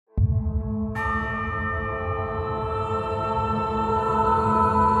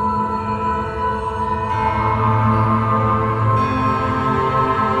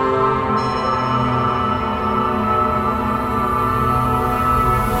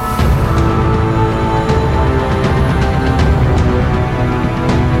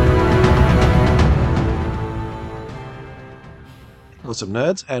awesome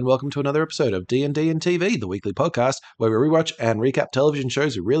nerds, and welcome to another episode of D&D and TV, the weekly podcast where we rewatch and recap television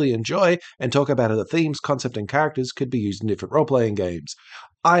shows we really enjoy and talk about how the themes, concept, and characters could be used in different role-playing games.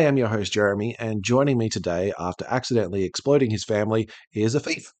 I am your host, Jeremy, and joining me today after accidentally exploiting his family is a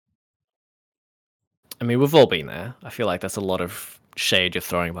thief. I mean, we've all been there. I feel like that's a lot of shade you're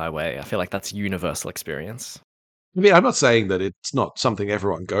throwing my way. I feel like that's universal experience. I mean, I'm not saying that it's not something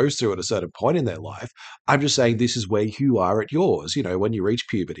everyone goes through at a certain point in their life. I'm just saying this is where you are at yours, when you reach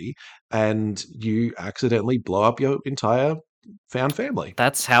puberty and you accidentally blow up your entire found family.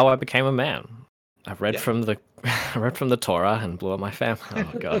 That's how I became a man. I read Yeah. from the I read from the Torah and blew up my family.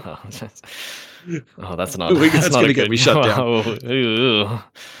 Oh god. Oh, that's not. That's not gonna a get good. me shut down. Ooh.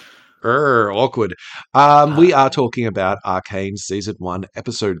 Awkward. We are talking about Arcane Season 1,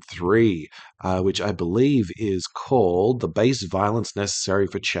 Episode 3, which I believe is called The Base Violence Necessary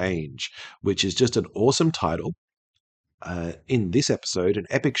for Change, which is just an awesome title. In this episode, an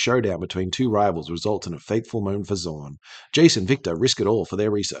epic showdown between two rivals results in a fateful moment for Zorn. Jace and Victor risk it all for their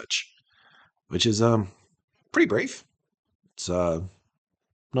research, which is pretty brief. It's a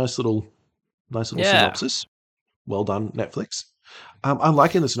nice little Yeah. synopsis. Well done, Netflix. I'm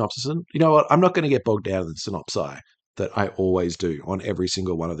liking the synopsis, and you know what? I'm not going to get bogged down in the synopsi that I always do on every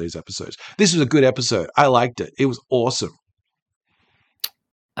single one of these episodes. This was a good episode. I liked it. It was awesome.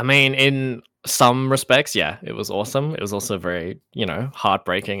 I mean, in some respects, yeah, it was awesome. It was also very,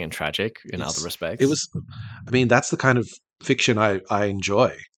 heartbreaking and tragic in other respects. It was. I mean, that's the kind of fiction I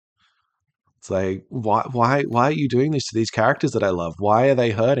enjoy. It's like, why are you doing this to these characters that I love? Why are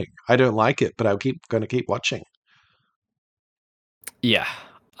they hurting? I don't like it, but I'm going to keep watching. Yeah.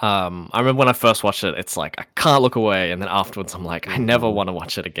 I remember when I first watched it, it's like I can't look away, and then afterwards I'm like, I never want to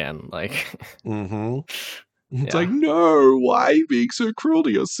watch it again. Like, It's like, no, why are you being so cruel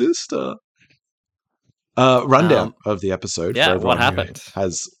to your sister? Rundown of the episode. Yeah, for what everyone who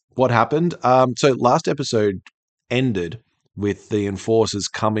what happened? So last episode ended with the enforcers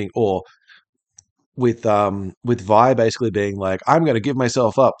coming, or with Vi basically being like, I'm going to give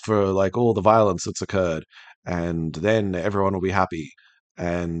myself up for like all the violence that's occurred, and then everyone will be happy.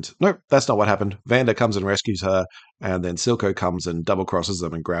 And nope, that's not what happened. Vander comes and rescues her, and then Silco comes and double crosses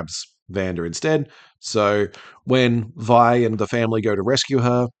them and grabs Vander instead. So when Vi and the family go to rescue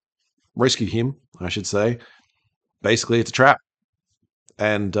him, I should say, basically it's a trap.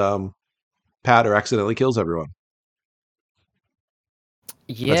 And Powder accidentally kills everyone.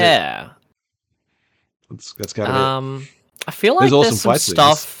 yeah. That's kind of it. I feel like There's there's some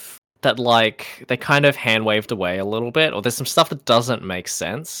stuff that like they kind of hand waved away a little bit, or there's some stuff that doesn't make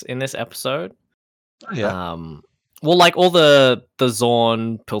sense in this episode. Yeah. Well, like all the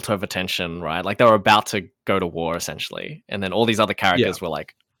Zorn Piltover tension, right? Like they were about to go to war essentially, and then all these other characters were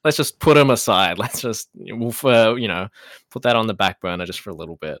like, let's just put them aside. Let's just put that on the back burner just for a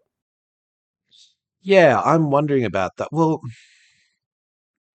little bit. Yeah, I'm wondering about that. Well,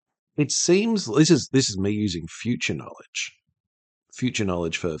 it seems this is me using future knowledge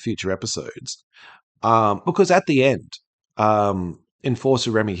for future episodes. Because at the end,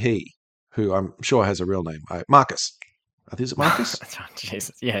 Enforcer Remy He, who I'm sure has a real name, Marcus. I think it's Marcus.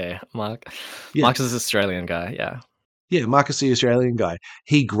 Jesus, yeah, Mark. Yeah. Marcus is an Australian guy. Yeah. Yeah, Marcus, the Australian guy.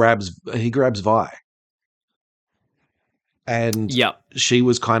 He grabs Vi. And she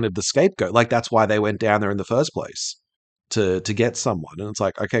was kind of the scapegoat. Like, that's why they went down there in the first place, to get someone. And it's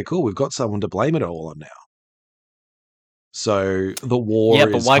like, okay, cool, we've got someone to blame it all on now. So the war yeah,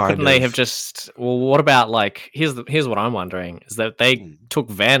 but why couldn't they have just... Well, what about, like... Here's what I'm wondering, is that they took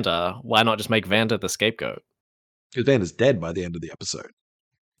Vander, why not just make Vander the scapegoat? Because Vander's dead by the end of the episode.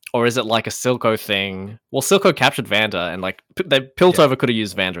 Or is it like a Silco thing? Well, Silco captured Vander, and like Piltover could have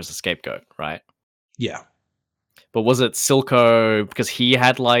used Vander as a scapegoat, right? Yeah. But was it Silco because he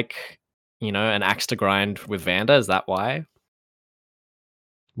had like, an axe to grind with Vander? Is that why?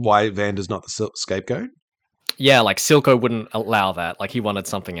 Why Vander's not the scapegoat? Yeah, like Silco wouldn't allow that. Like he wanted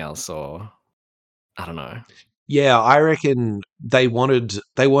something else, or I don't know. Yeah, I reckon they wanted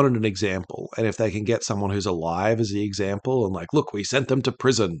an example, and if they can get someone who's alive as the example, and like, look, we sent them to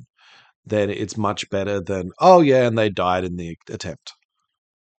prison, then it's much better than, oh yeah, and they died in the attempt.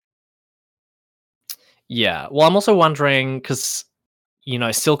 Yeah, well, I'm also wondering because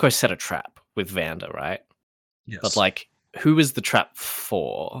Silco set a trap with Vander, right? Yes. But like, who is the trap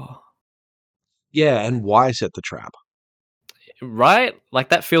for? Yeah, and why set the trap? Right? Like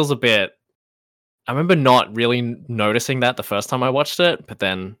that feels a bit... I remember not really noticing that the first time I watched it, but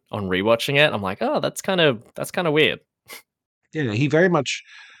then on rewatching it, I'm like, oh, that's kind of weird. Yeah, he very much...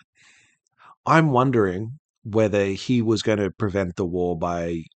 I'm wondering whether he was going to prevent the war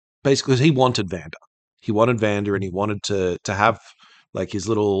by... Basically, because he wanted Vander. He wanted Vander, and he wanted to have like his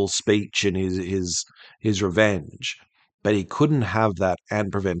little speech and his revenge, but he couldn't have that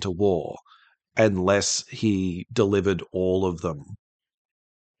and prevent a war unless he delivered all of them.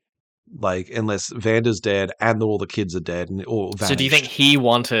 Like unless Vander's dead and all the kids are dead and all So do you think vanished.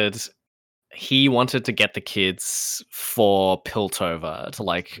 he wanted to get the kids for Piltover to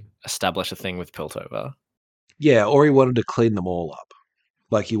like establish a thing with Piltover? Yeah, or he wanted to clean them all up.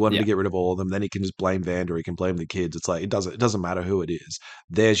 Like he wanted Yeah. to get rid of all of them. Then he can just blame Vander. He can blame the kids. It's like it doesn't matter who it is.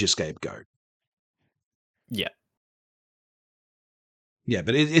 There's your scapegoat. Yeah. Yeah,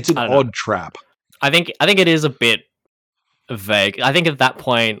 but it's an I don't know. odd trap. I think it is a bit vague. I think at that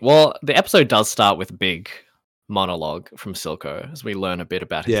point, well, the episode does start with a big monologue from Silco as we learn a bit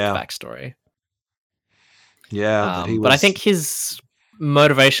about his Yeah, backstory. yeah, that he But I was. think his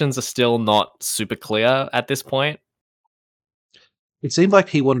motivations are still not super clear at this point. It seemed like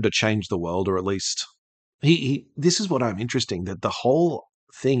he wanted to change the world, or at least he. This is what I'm interesting that the whole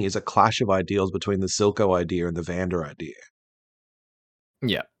thing is a clash of ideals between the Silco idea and the Vander idea.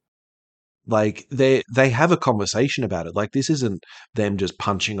 Yeah. Like they have a conversation about it. Like this isn't them just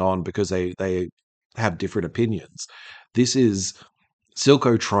punching on because they have different opinions. This is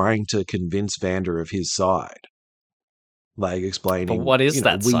Silco trying to convince Vander of his side, like But explaining, what is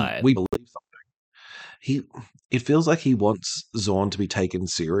that we side? believe something. He it feels like he wants Zorn to be taken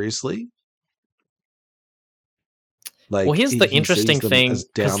seriously. Well, Like here's the he sees interesting them thing, as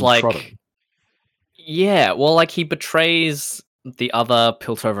because downtrodden. yeah, well, like he betrays the other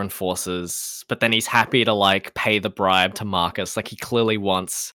Piltover enforcers, but then he's happy to like pay the bribe to Marcus. Like he clearly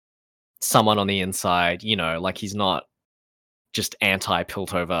wants someone on the inside, like he's not just anti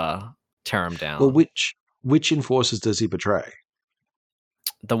Piltover, tear him Well, down. which enforcers does he betray?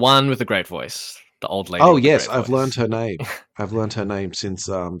 The one with the great voice, the old lady Oh with the yes, great I've learned voice. her name. I've learned her name since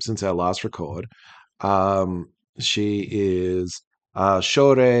our last record. She is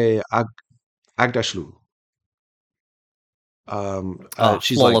Shore Agdashlu. Oh,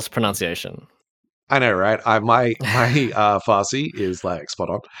 She's like flawless pronunciation. I know, right? My Farsi is like spot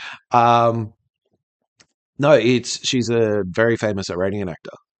on. Um, no, it's she's a very famous Iranian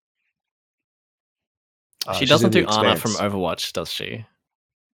actor. She She's doesn't in The do Anna from Expanse. Overwatch, does she?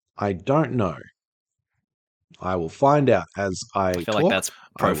 I don't know. I will find out as I I feel like talk. that's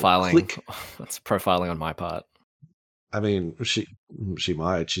I will profiling. click. That's profiling on my part. I mean, she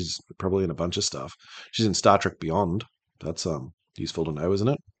might. She's probably in a bunch of stuff. She's in Star Trek Beyond. That's useful to know, isn't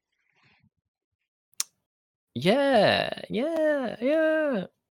it? Yeah, yeah, yeah.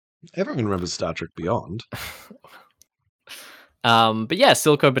 Everyone remembers Star Trek Beyond. But yeah,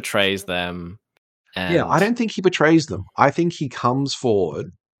 Silco betrays them, Yeah, I and don't think he betrays them. I think he comes forward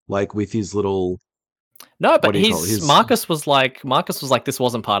like with his little no, what but do you call it? he's His Marcus was like, this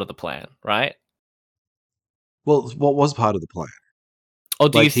wasn't part of the plan, right? well, what was part of the plan? Or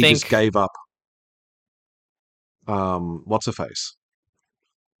do you Like he just think? gave up. What's her face?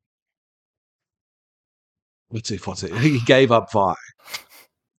 What's it? He gave up Vi.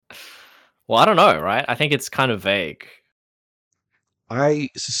 Well, I don't know, right? I think it's kind of vague. I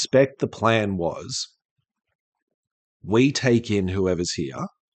suspect the plan was we take in whoever's here.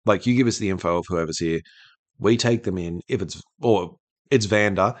 Like you give us the info of whoever's here. We take them in. If it's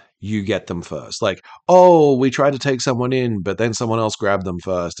Vanda, you get them first. Like, oh, we tried to take someone in, but then someone else grabbed them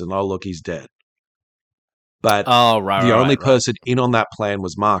first, and oh look, he's dead. But Oh, right, the right, only right, right. person in on that plan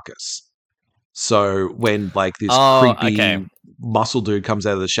was Marcus. So when like this Oh, creepy okay. muscle dude comes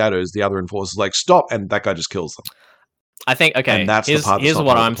out of the shadows, the other enforcer's like, stop, and that guy just kills them. I think And okay. that's the part that's Here's not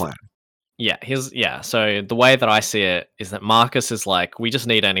what part of the I'm. plan. Yeah. So the way that I see it is that Marcus is like, we just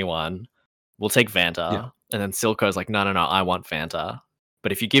need anyone. We'll take Yeah. Vanta, and then Silco's like, no, no, no, I want Vanta.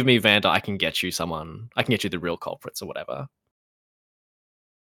 But if you give me Vanta, I can get you someone. I can get you the real culprits or whatever.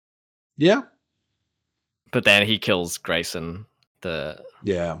 Yeah. But then he kills Grayson, the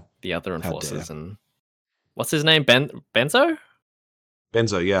Yeah. the other How dare. enforcers, and what's his name? Benzo, Benzo,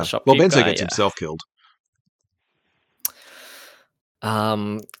 the yeah. Well, shopkeep Benzo guy. gets Yeah. himself killed.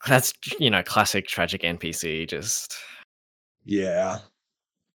 That's classic tragic NPC. Just Yeah.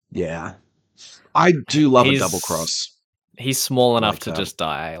 Yeah. I do love a double he's cross he's small enough like to that. just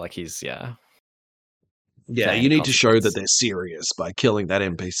die. Like he's Yeah, without you any need to show that consequence. they're serious by killing that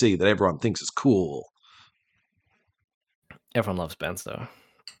NPC that everyone thinks is cool. Everyone loves Benzo.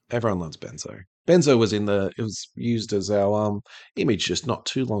 Everyone loves Benzo. Benzo was it was used as our image just not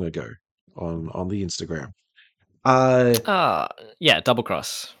too long ago on the Instagram. Uh Yeah, double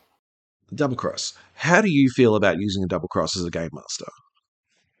cross. Double cross. How do you feel about using a double cross as a game master?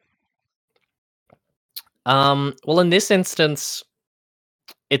 Well, in this instance,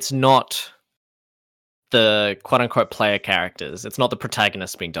 it's not the quote unquote player characters. It's not the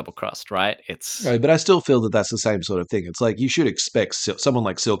protagonist being double crossed, right? It's Right, but I still feel that that's the same sort of thing. It's like you should expect someone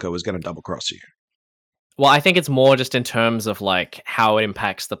like Silco is going to double cross you. well, I think it's more just in terms of like how it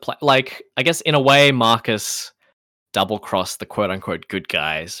impacts the play. Like, I guess in a way, Marcus double crossed the quote unquote good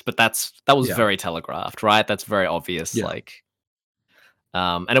guys, but that was Yeah, very telegraphed, right? That's very obvious. yeah. Like,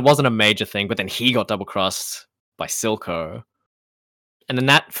 and it wasn't a major thing, but then he got double crossed by Silco, and then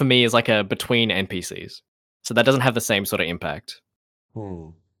that for me is like a between NPCs, so that doesn't have the same sort of impact. Hmm.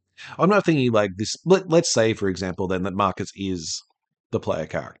 I'm not thinking like this. Let's say, for example, then that Marcus is the player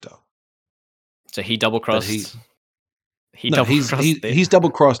character. So he double That he crossed. He no, double crossed he's double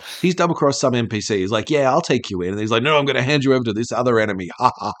crossed. He's double crossed some NPC. He's like, yeah, I'll take you in, and he's like, no, I'm going to hand you over to this other enemy.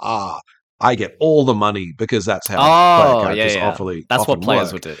 Ha ha ha! I get all the money because that's how player Oh, yeah, characters yeah. That's what often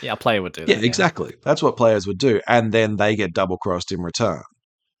players work. would do. Yeah, a player would do Yeah, that. Yeah. exactly. That's what players would do, and then they get double crossed in return.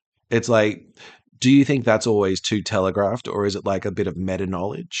 It's like, do you think that's always too telegraphed, or is it like a bit of meta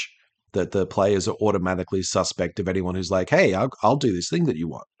knowledge that the players are automatically suspect of anyone who's like, hey, I'll do this thing that you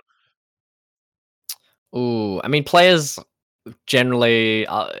want? Ooh, I mean, players generally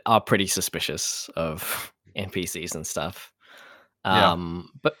are pretty suspicious of NPCs and stuff. Yeah.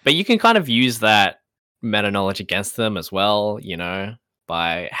 But you can kind of use that meta knowledge against them as well, you know,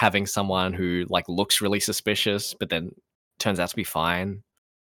 by having someone who like looks really suspicious, but then turns out to be fine.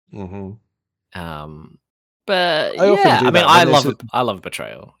 Hmm. Um, but I often yeah, do I mean, that when there's I love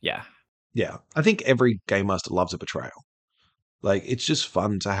betrayal. Yeah, yeah. I think every game master loves a betrayal. Like, it's just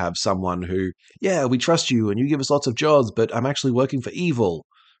fun to have someone who, yeah, we trust you and you give us lots of jobs, but I'm actually working for evil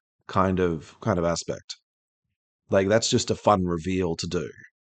kind of aspect. Like, that's just a fun reveal to do.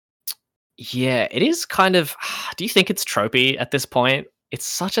 yeah, it is kind of. Do you think it's tropey at this point? It's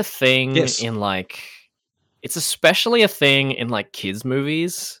such a thing Yes. in like. It's especially a thing in like kids'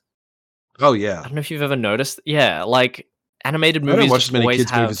 movies. Oh I yeah. don't know if you've ever noticed. Yeah, like animated I don't movies watch just as many always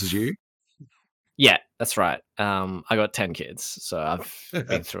kids have. movies as you. Yeah, that's right. I got 10 kids, so I've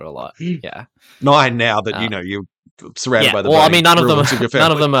been through a lot. Yeah. 9 now that Uh, you're surrounded yeah. by the Well, I budding mean, none of them, ruins of your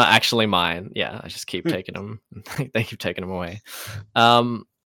none of family. them are actually mine. Yeah, I just keep taking them. They keep taking them away. Um,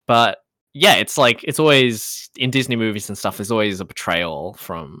 but yeah, it's like it's always in Disney movies and stuff. There's always a betrayal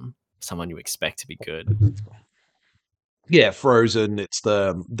from someone you expect to be good. Yeah, Frozen. It's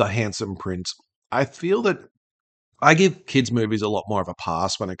the handsome prince. I feel that I give kids movies a lot more of a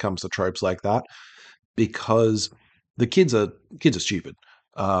pass when it comes to tropes like that because the kids are stupid.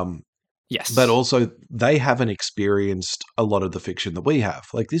 Um, but Yes. also they haven't experienced a lot of the fiction that we have.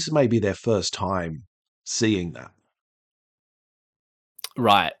 Like this may be their first time seeing that.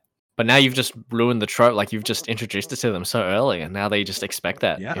 Right. But now you've just ruined the trope. Like you've just introduced it to them so early, and now they just expect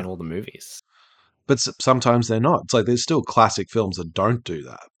that in Yeah. all the movies. But sometimes they're not. It's like there's still classic films that don't do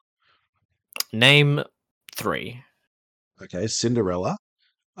that. Name 3. Okay, Cinderella,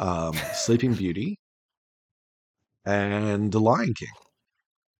 Sleeping Beauty, and The Lion King.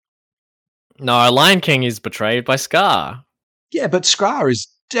 No, Lion King is betrayed by Scar. Yeah, but Scar is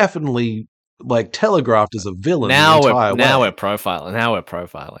definitely like telegraphed as a villain the Now entire we're way. profiling. Now we're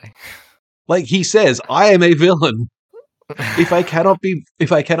profiling. Like he says, "I am a villain. If I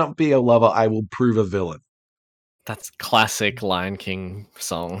cannot be a lover, I will prove a villain." That's classic Lion King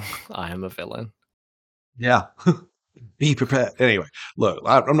song. I am a villain. Yeah. Be prepared. Anyway, look,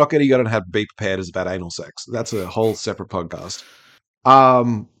 I'm not going to go and have be prepared as about anal sex. That's a whole separate podcast.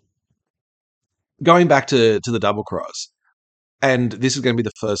 Um, Going back to the double cross, and this is going to be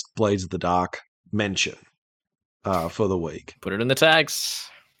the first Blades of the Dark mention for the week. Put it in the tags.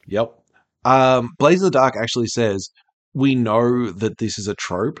 Yep. Blades of the Dark actually says we know that this is a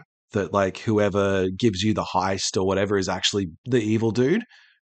trope that like whoever gives you the heist or whatever is actually the evil dude.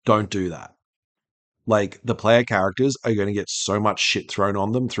 Don't do that. Like the player characters are going to get so much shit thrown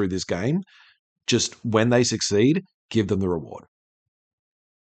on them through this game. Just when they succeed, give them the reward.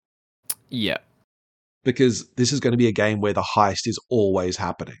 Yeah. Because this is going to be a game where the heist is always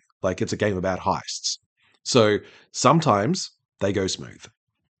happening. Like it's a game about heists. So sometimes they go smooth.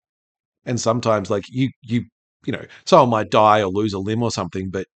 And sometimes like you know, someone might die or lose a limb or something,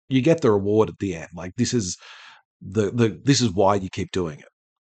 but you get the reward at the end. Like this is this is why you keep doing it.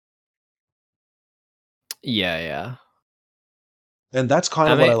 Yeah, yeah. And that's kind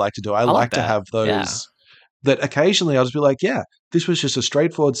I of what I mean, like to do. I I like like to that. have Yeah. those that occasionally I'll just be like, yeah, this was just a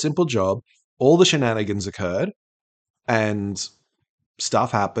straightforward, simple job. All the shenanigans occurred and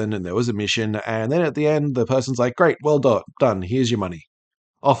stuff happened and there was a mission. And then at the end, the person's like, great, well done. Here's your money.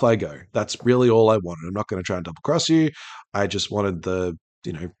 Off I go. That's really all I wanted. I'm not going to try and double cross you. I just wanted the,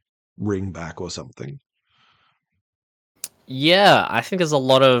 ring back or something. Yeah, I think there's a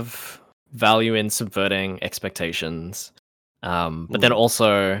lot of value in subverting expectations. But then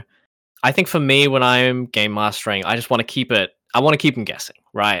also, I think for me, when I'm game mastering, I just want to keep it. I want to keep them guessing,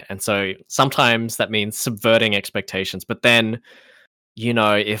 right? And so sometimes that means subverting expectations. But then,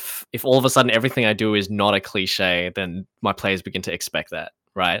 if all of a sudden everything I do is not a cliche, then my players begin to expect that,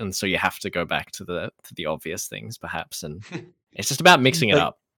 right? And so you have to go back to the obvious things, perhaps. And it's just about mixing it Like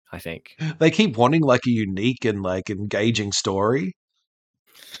up, I think. they keep wanting like a unique and like engaging story.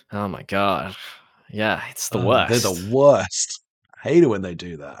 Oh my god, yeah, it's the They're the worst. worst. I hate it when they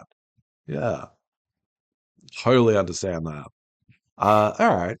do that. Yeah, totally understand that. All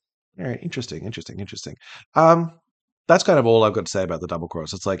right. All right. Interesting. Interesting. Interesting. Um, that's kind of all I've got to say about the double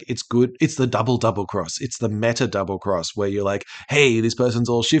cross. It's like it's good. It's the double cross. It's the meta double cross where you're like, hey, this person's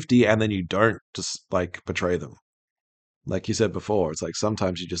all shifty, and then you don't just like betray them. Like you said before, it's like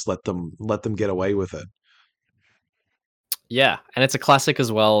sometimes you just let them get away with it. Yeah, and it's a classic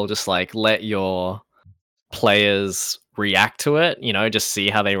as well. Just like let your players react to it, just see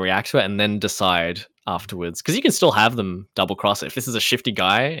how they react to it and then decide afterwards. Because you can still have them double cross it. If this is a shifty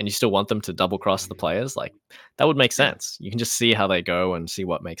guy and you still want them to double cross the players, like that would make Yeah. sense. You can just see how they go and see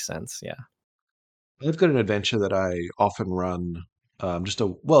what makes sense. Yeah. I've got an adventure that I often run.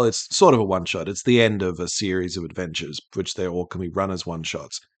 Well, it's sort of a one shot. It's the end of a series of adventures, which they all can be run as one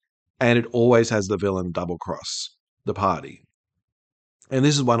shots, and it always has the villain double cross the party. And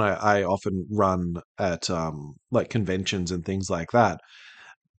this is one I often run at like conventions and things like that.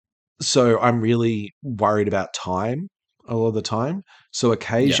 So I'm really worried about time a lot of the time. So Yeah.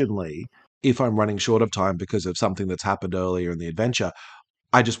 occasionally, if I'm running short of time because of something that's happened earlier in the adventure,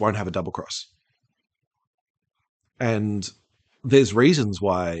 I just won't have a double cross. And there's reasons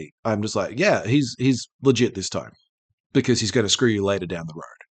why I'm just like, yeah, he's legit this time because he's going to screw you later down the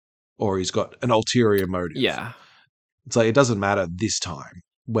road, or he's got an ulterior motive. Yeah. It's like it doesn't matter this time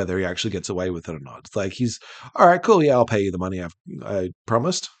whether he actually gets away with it or not. It's like he's all right, cool, yeah, I'll pay you the money I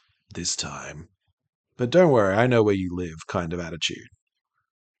promised this time, but don't worry, I know where you live. Kind of attitude.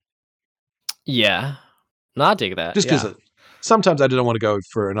 Yeah. No, I dig that. Just because Yeah. sometimes I don't want to go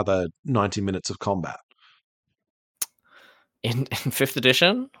for another 90 minutes of combat. In fifth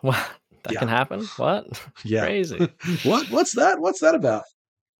edition? What? That Yeah, can happen? What? yeah. Crazy. What's that? What's that about?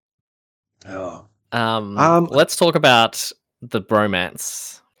 Oh, Let's talk about the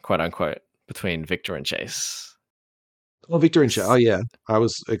bromance, quote unquote, between Victor and Chase. well, Victor and Shaw. Oh, yeah. I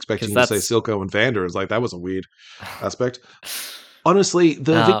was expecting Because you to say that's Silco and Vander. It's like that was a weird aspect. Honestly,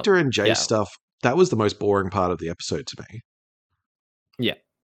 the Victor and Jace yeah. stuff, that was the most boring part of the episode to me. Yeah.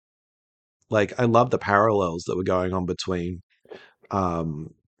 Like, I love the parallels that were going on between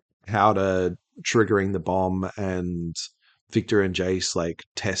um, Howder triggering the bomb and Victor and Jace, like,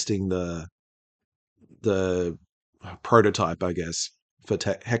 testing the prototype, I guess, for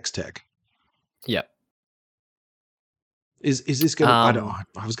Hex Tech. Yeah. Is this gonna? I don't. Um,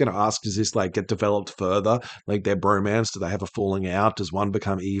 I was gonna ask. Does this like get developed further? Like their bromance? Do they have a falling out? Does one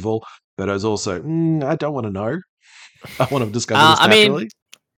become evil? But I was also. I don't want to know. I want to discover this I mean, naturally.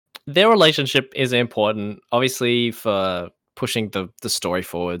 their relationship is important, obviously, for pushing the story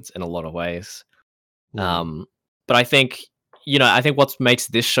forwards in a lot of ways. Hmm. But I think what makes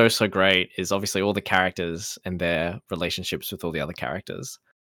this show so great is obviously all the characters and their relationships with all the other characters.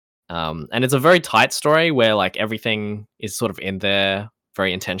 And it's a very tight story where like everything is sort of in there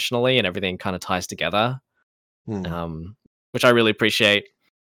very intentionally and everything kind of ties together, Hmm. which I really appreciate.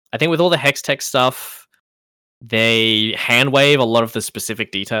 I think with all the Hex Tech stuff, they hand wave a lot of the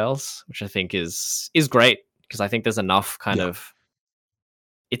specific details, which I think is great because I think there's enough kind Yeah. of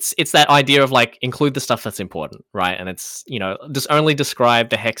it's that idea of like include the stuff that's important, right? And it's just only describe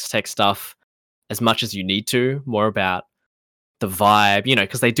the Hex Tech stuff as much as you need to, more about the vibe,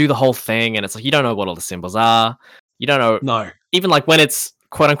 because they do the whole thing and it's like you don't know what all the symbols are. You don't know No. even like when it's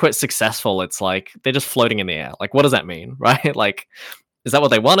quote unquote successful, it's like they're just floating in the air. Like what does that mean, right? Like is that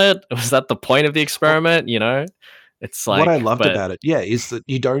what they wanted? Was that the point of the Well, experiment? It's what I like, loved but about it, yeah, is that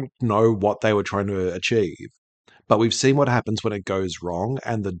you don't know what they were trying to achieve, but we've seen what happens when it goes wrong,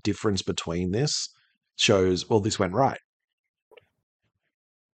 and the difference between this shows. Well, this went right.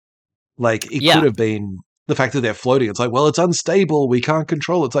 Like it could yeah, have been the fact that they're floating. It's like, well, it's unstable. We can't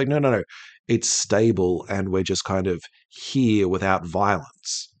control it. It's like, no, no, no. It's stable, and we're just kind of here without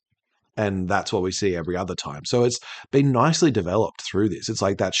violence. And that's what we see every other time. So it's been nicely developed through this. It's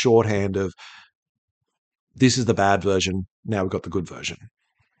like that shorthand of this is the bad version. Now we've got the good version.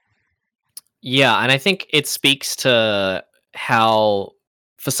 yeah, and I think it speaks to how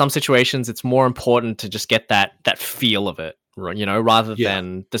for some situations it's more important to just get that feel of it, rather Yeah.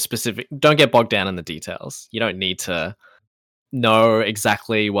 than the specific. Don't get bogged down in the details. You don't need to know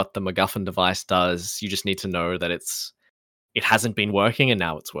exactly what the MacGuffin device does. You just need to know that it hasn't been working and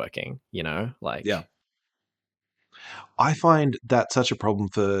now it's working. You know, Yeah. like I find that such a problem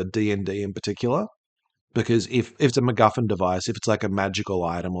for D&D in particular, because if it's a MacGuffin device, if it's like a magical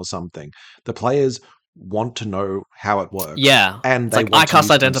item or something, the players want to know how it works yeah, and it's they like want to ICAST use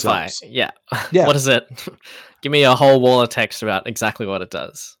it identify. themselves. Yeah, Yeah. what is it? Give me a whole wall of text about exactly what it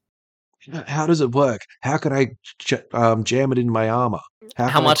does. How does it work? How can I jam it in my armor? How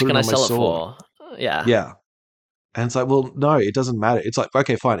How can I much put can it I on my sell it sword? for? Yeah. Yeah. And it's like, well, no, it doesn't matter. It's like,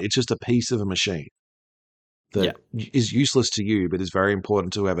 okay, fine. It's just a piece of a machine Yeah. that is useless to you, but is very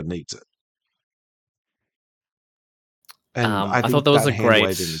important to whoever needs it. And I I thought think there was that a hand great,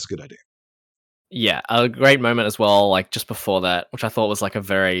 waving is a good idea. yeah, a great moment as well. Like just before that, which I thought was like a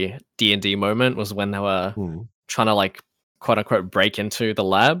very D&D moment, was when they were Hmm. trying to like quote unquote break into the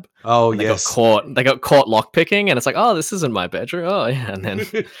lab, Oh, and they got yes. caught. They got caught lockpicking, and it's like, oh, this isn't my bedroom. Oh, yeah, and then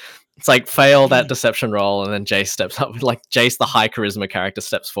it's like fail that deception roll, and then Jace steps up. Like Jace, the high charisma character,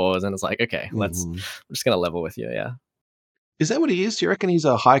 steps forward, and it's like, okay, let's. Hmm. I'm just gonna level with you. Yeah, Is that what he is? Do you reckon he's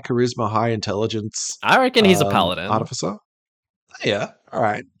a high charisma, high intelligence I reckon he's a paladin. artificer? Yeah. All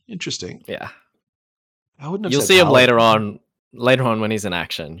right. Interesting. Yeah. I wouldn't have You'll said see him paladin later though. on. Later on, when he's in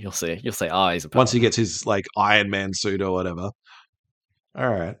action, you'll see. You'll say, "Oh, he's a Once he paladin." gets his like Iron Man suit or whatever. All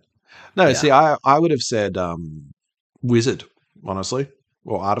right. No, Yeah. see, I would have said wizard, honestly,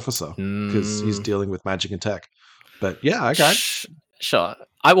 or artificer, because he's Mm, dealing with magic and tech. But yeah, okay. sh- sure.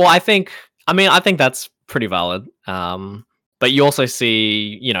 I think. I mean, I think that's pretty valid. But you also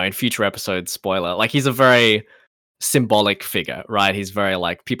see, in future episodes, spoiler, like he's a very symbolic figure, right? He's very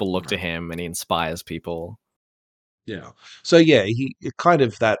like people look to Right. him and he inspires people. Yeah. So yeah, he kind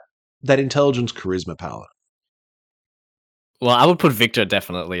of that intelligence charisma palette. Well, I would put Victor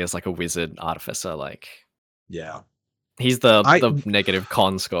definitely as like a wizard artificer. Like Yeah. he's the I the negative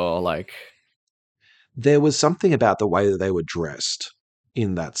con score. Like There was something about the way that they were dressed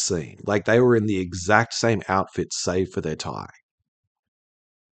in that scene. Like they were in the exact same outfit save for their tie.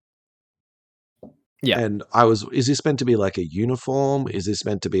 yeah, And is this meant to be like a uniform? Is this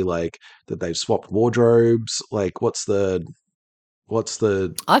meant to be like that they've swapped wardrobes? Like what's the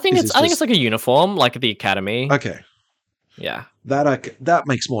I think is it's this I think it's just like a uniform, like at the academy. okay? Yeah. That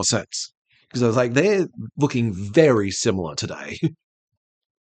makes more sense. Because I was like, they're looking very similar today. It's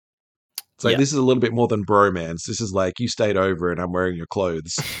like Yeah. this is a little bit more than bromance. This is like you stayed over and I'm wearing your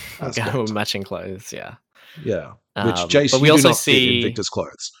clothes Go aspect. matching clothes. Yeah. Yeah. Which Jace, But you we do also not fit in see Victor's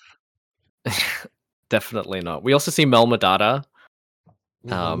clothes. definitely not. We also see Mel Madada,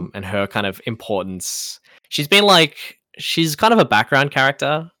 Hmm. and her kind of importance. She's kind of a background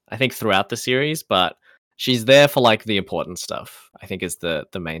character, I think, throughout the series, but she's there for like the important stuff. I think is the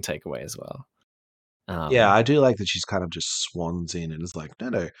main takeaway as well. Yeah, Um, I do like that she's kind of just swans in and is like, no,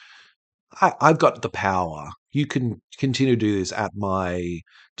 no, I've got the power. You can continue to do this at my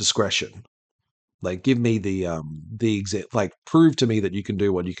discretion. Like, give me the exact, like, prove to me that you can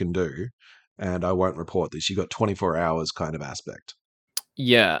do what you can do, and I won't report this. You got 24 hours kind of aspect.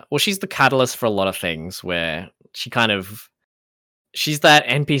 yeah, well, she's the catalyst for a lot of things. Where she's that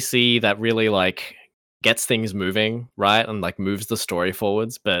NPC that really like gets things moving, right, and like moves the story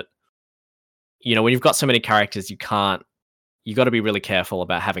forwards. But when you've got so many characters, you got to be really careful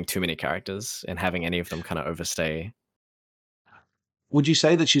about having too many characters and having any of them kind of overstay. Would you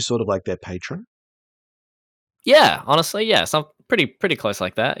say that she's sort of like their patron? Yeah, honestly, yeah, some pretty close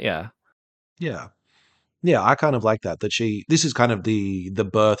like that. Yeah, Yeah. Yeah, I kind of like that. This is kind of the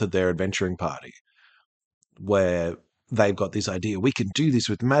birth of their adventuring party, where they've got this idea, we can do this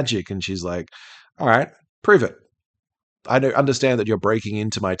with magic, and she's like, all right, prove it. I don't understand that you're breaking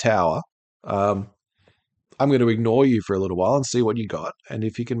into my tower. Um, I'm going to ignore you for a little while and see what you got. And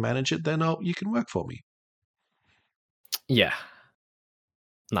if you can manage it, then you can work for me. yeah.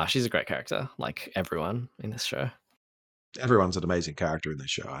 No, she's a great character, like everyone in this show. Everyone's an amazing character in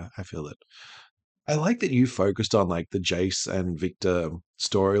this show. I feel that. I like that you focused on like the Jace and Victor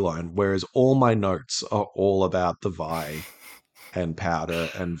storyline, whereas all my notes are all about the Vi and Powder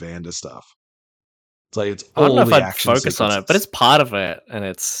and Vander stuff. It's like it's I don't know all if the I'd action focus on it, but sequences. it's part of it, and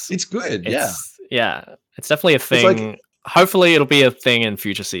It's good, yeah. it's definitely a It's like, thing. Hopefully, it'll be a thing in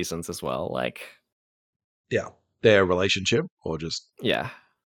future seasons as well. Like, yeah, their relationship or just yeah,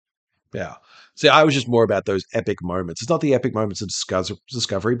 yeah. See, I was just more about those epic moments. It's not the epic moments of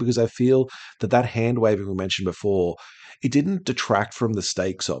discovery because I feel that hand waving we mentioned before, it didn't detract from the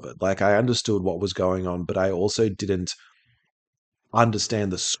stakes of it. Like I understood what was going on, but I also didn't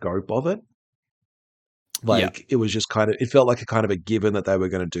understand the scope of it. yeah, Like it was just kind of, it felt like a kind of a given that they were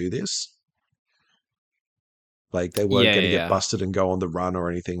going to do this. Like they weren't Yeah, going to yeah, get yeah. busted and go on the run or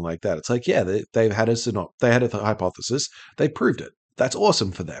anything like that. It's like, yeah, they've had they had a hypothesis. They proved it. That's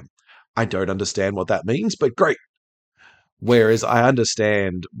awesome for them. I don't understand what that means, but great. Whereas I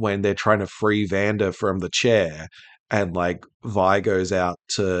understand when they're trying to free Vander from the chair and like Vi goes out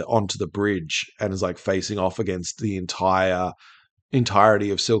to onto the bridge and is like facing off against the entirety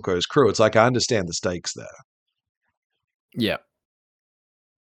of Silco's crew. It's like I understand the stakes there. Yeah.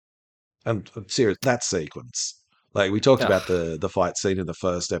 And serious that sequence. Like we talked Ugh. about the fight scene in the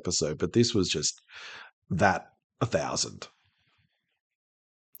first episode, but this was just that 1,000.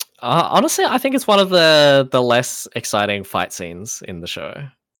 Honestly, I think it's one of the less exciting fight scenes in the show.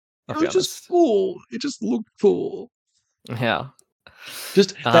 I'll It be was just honest. cool. It just looked cool. Yeah.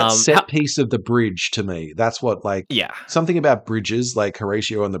 Just that How, set piece of the bridge to me. That's what like yeah. something about bridges, like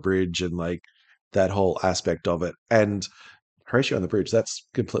Horatio on the bridge and like that whole aspect of it. And Horatio on the bridge, that's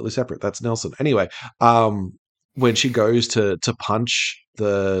completely separate. That's Nelson. Anyway, when she goes to punch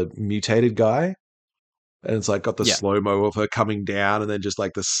the mutated guy, and it's like got the Yeah. slow mo of her coming down, and then just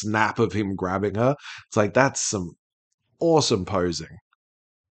like the snap of him grabbing her. It's like that's some awesome posing.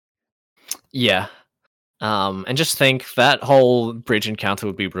 Yeah. And just think that whole bridge encounter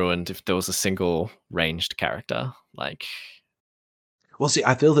would be ruined if there was a single ranged character. Like, Well, see,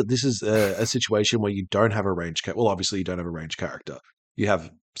 I feel that this is a situation where you don't have a range character. Well, obviously, you don't have a range character. You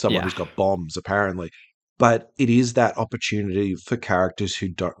have someone yeah, who's got bombs, apparently. But it is that opportunity for characters who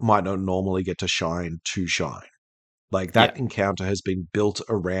don't might not normally get to shine to shine. Like yeah, that encounter has been built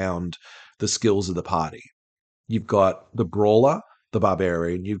around the skills of the party. You've got the brawler, the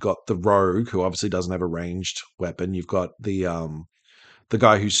barbarian. You've got the rogue, who obviously doesn't have a ranged weapon. You've got the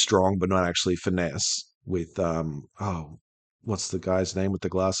guy who's strong but not actually finesse. With what's the guy's name with the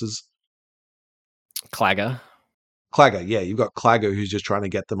glasses? Clagger. Clagger. Yeah, you've got Clagger who's just trying to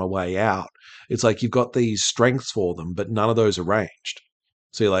get them a way out. It's like you've got these strengths for them, but none of those are ranged.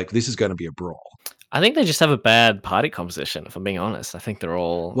 So you're like, this is going to be a brawl. I think they just have a bad party composition, if I'm being honest. I think they're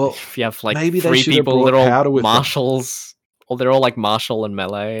all, Well, if you have like maybe they three should have people, brought they're all Powder with them. marshals, or they're all like martial and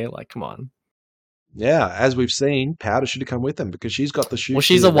melee. Like, come on. Yeah, as we've seen, Powder should have come with them because she's got the Well,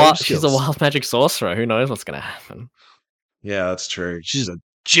 shoot the range she's a skills. wild magic sorcerer. Who knows what's gonna happen? Yeah, that's true. She's a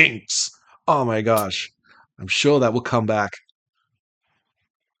jinx. Oh my gosh. I'm sure that will come back.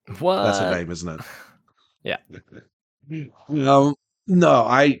 That's her What? name, isn't Yeah. it? No,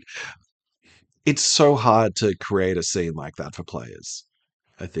 it's so hard to create a scene like that for players,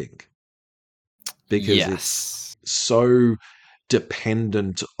 I think, because it's Yes. so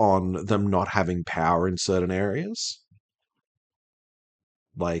dependent on them not having power in certain areas.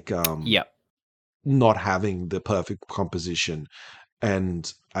 Like Yep. not having the perfect composition.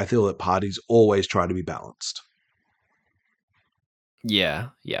 And I feel that parties always try to be balanced. Yeah.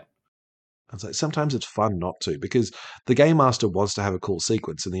 Yep. It's like sometimes it's fun not to because the game master wants to have a cool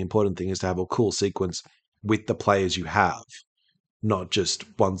sequence, and the important thing is to have a cool sequence with the players you have, not just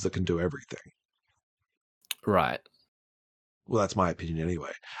ones that can do everything. Right. Well, that's my opinion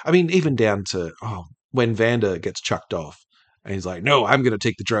anyway. I mean, even down to when Vander gets chucked off, and he's like, "No, I'm going to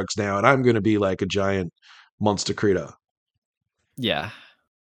take the drugs now, and I'm going to be like a giant monster critter." Yeah.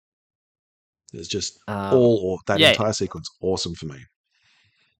 It's just Um. all or that Yeah. entire sequence awesome for me.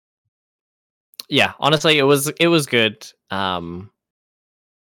 Yeah. Honestly, it was good.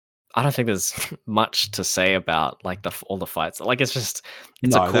 I don't think there's much to say about like all the fights. Like it's a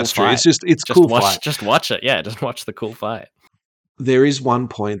No, cool that's true. fight. It's cool fight. Just watch it. Yeah, just watch the cool fight. There is one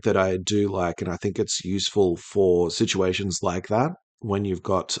point that I do like, and I think it's useful for situations like that when you've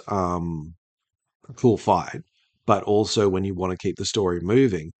got a cool fight, but also when you want to keep the story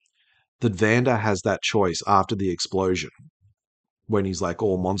moving. That Vander has that choice after the explosion when he's like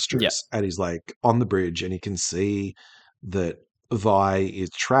all Yeah. monstrous and he's like on the bridge and he can see that Vi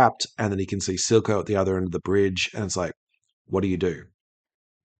is trapped and then he can see Silco at the other end of the bridge and it's like, what do you do?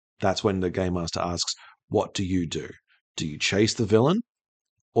 That's when the game master asks, what do you do? Do you chase the villain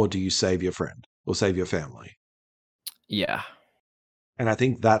or do you save your friend or save your family? Yeah. And I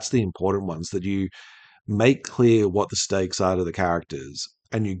think that's the important ones that you make clear what the stakes are to the characters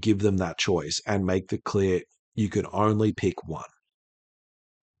and you give them that choice and make the clear you can only pick one.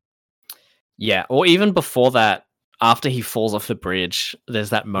 Yeah. Or even before that, after he falls off the bridge, there's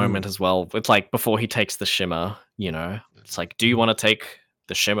that Mm. moment as well. It's like before he takes the shimmer, it's like, do you want to take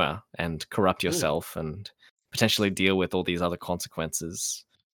the shimmer and corrupt Mm. yourself and potentially deal with all these other consequences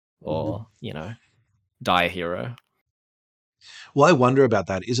Mhm. or, die a hero? Well, I wonder about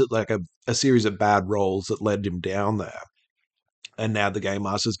that. Is it like a series of bad rolls that led him down there? And now the game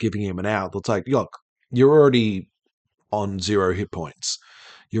master's giving him an out. It's like, look, you're already on 0 hit points.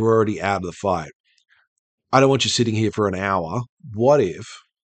 You're already out of the fight. I don't want you sitting here for an hour. What if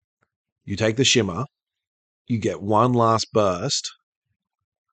you take the shimmer, you get one last burst,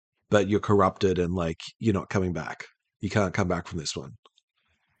 but you're corrupted and like you're not coming back. You can't come back from this one.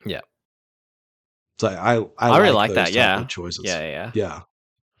 Yeah. So I I really like like those that. type Yeah. of choices. Yeah. Yeah.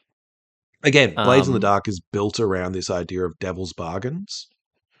 Again, Blades in the Um, Dark is built around this idea of devil's bargains,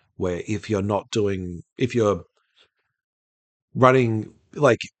 where if you're running,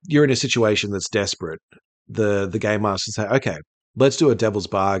 like you're in a situation that's desperate, the game master say, okay, let's do a devil's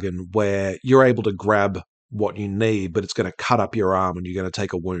bargain where you're able to grab what you need, but it's going to cut up your arm and you're going to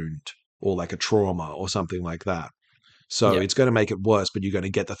take a wound or like a trauma or something like that. So yeah. it's going to make it worse, but you're going to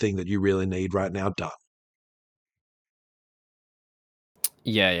get the thing that you really need right now done.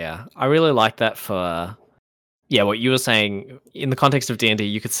 Yeah. I really like that for what you were saying in the context of D&D.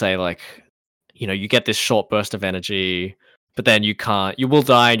 You could say like, you get this short burst of energy, but then you will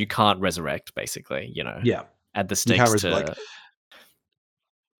die and you can't resurrect. Basically, Yeah. add the You can't stakes like to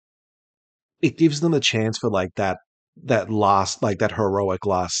it gives them a chance for like that last like that heroic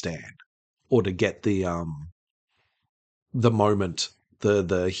last stand or to get the moment,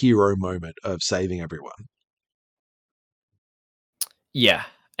 the hero moment of saving everyone. yeah.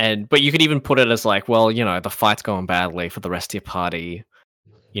 But you could even put it as like, well, the fight's going badly for the rest of your party.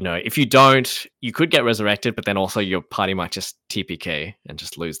 If you don't, you could get resurrected, but then also your party might just TPK and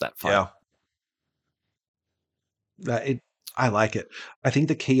just lose that fight. Yeah. It I like it. I think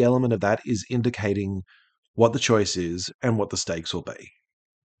the key element of that is indicating what the choice is and what the stakes will be.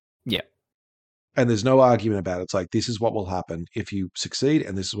 Yeah. And there's no argument about it. It's like this is what will happen if you succeed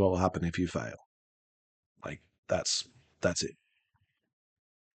and this is what will happen if you fail. Like that's it.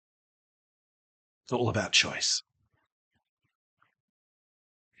 It's all about choice.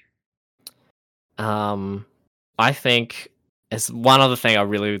 I think as one other thing I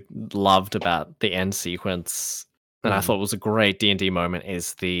really loved about the end sequence, and I Mm. thought was a great D&D moment,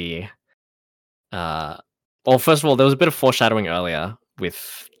 is the well, first of all, there was a bit of foreshadowing earlier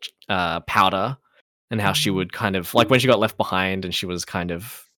with Powder and how she would kind of like when she got left behind and she was kind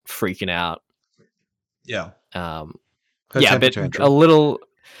of freaking out. Yeah. Um, Her yeah, temper but a tantrum. little,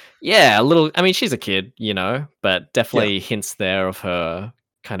 yeah, a little. I mean, she's a kid, but Yeah. definitely hints there of her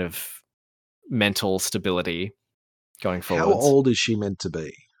kind of mental stability going How forwards. old is she meant to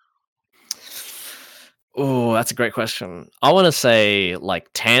be? Oh, that's a great question. I want to say like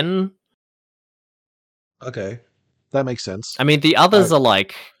 10. Okay. That makes sense. I mean, the I others are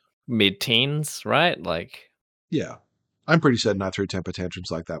like mid-teens, right? Like, Yeah. I'm pretty certain I threw temper tantrums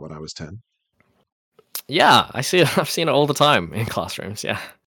like that when I was 10. yeah, I see it. I've seen it all the time in classrooms. Yeah.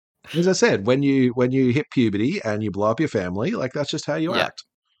 As I said, when you hit puberty and you blow up your family, like that's just how you Yeah. act.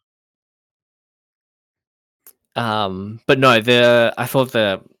 But no, I thought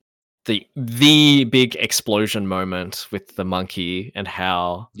the big explosion moment with the monkey and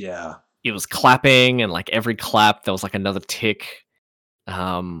how Yeah. it was clapping and like every clap there was like another tick.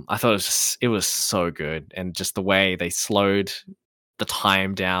 I thought it was so good, and just the way they slowed the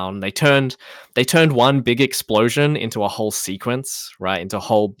time down. They turned one big explosion into a whole sequence, right? Into a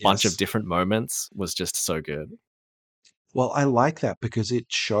whole bunch of Yes. different moments was just so good. Well, I like that because it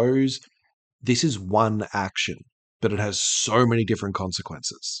shows this is one action, but it has so many different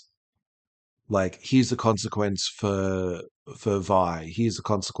consequences. Like here's the consequence for Vi, here's the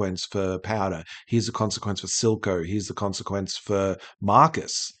consequence for Powder, here's the consequence for Silco, here's the consequence for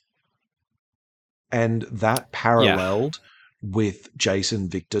Marcus. And that Yeah. paralleled with Jason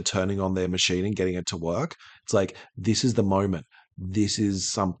Victor turning on their machine and getting it to work. It's like this is the moment. This is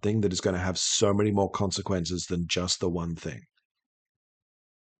something that is going to have so many more consequences than just the one thing.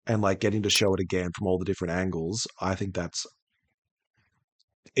 And like getting to show it again from all the different angles, I think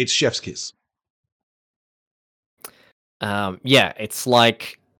it's chef's kiss. Yeah, it's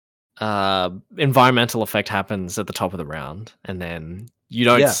like environmental effect happens at the top of the round, and then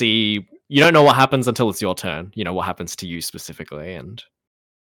Yeah. you don't know what happens until it's your turn. You know what happens to you specifically, and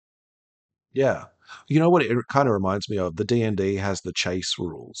Yeah. You know what it kind of reminds me of? The D&D has the chase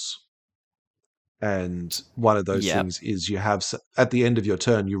rules. And one of those yep, things is you have at the end of your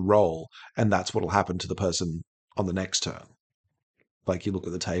turn you roll and that's what will happen to the person on the next turn. Like you look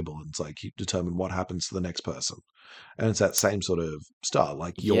at the table and it's like you determine what happens to the next person. And it's that same sort of style.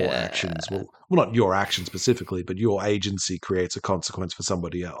 Like your actions yeah, well, not your action specifically, but your agency creates a consequence for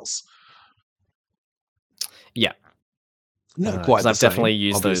somebody else. yeah. Not Because quite the same,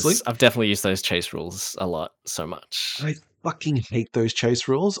 obviously. I've definitely used those chase rules a lot, so much. I fucking hate those chase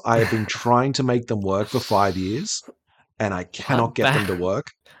rules. I have been trying to make them work for 5 years and I cannot What get them to work.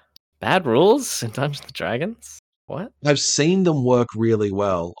 bad rules in Dungeons and Dragons? What? I've seen them work really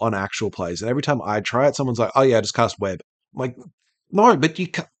well on actual plays, and every time I try it, someone's like, "Oh yeah, just cast web." I'm like, no, but you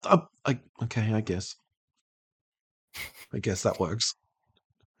can. Okay, I guess that works.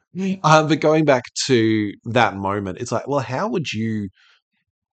 But going back to that moment, it's like, well, how would you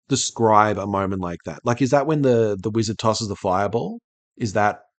describe a moment like that? Like, is that when the wizard tosses the fireball? Is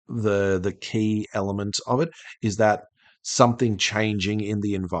that the key element of it? Is that something changing in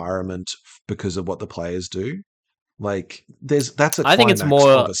the environment because of what the players do? Like, that's a I think it's climax of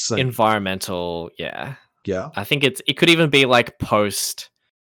more a scene. environmental. Yeah, Yeah. I think it could even be like post.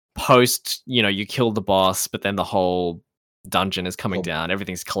 You know, you kill the boss, but then the whole dungeon is coming Well, down.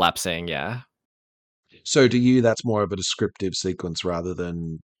 Everything's collapsing. Yeah. so to you, that's more of a descriptive sequence rather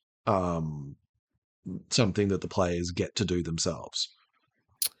than um, something that the players get to do themselves.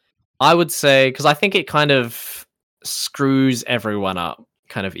 I would say because I think it kind of screws everyone up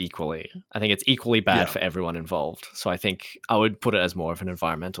kind of equally. I think it's equally bad Yeah. for everyone involved. So I think I would put it as more of an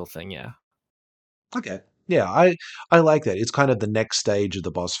environmental thing. Yeah. Okay. Yeah, I like that. It's kind of the next stage of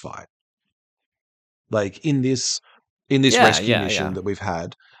the boss fight. Like in this Yeah. rescue Yeah. mission Yeah. that we've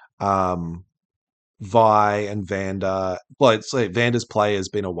had, um, Vi and Vanda. Well, it's like Vanda's play has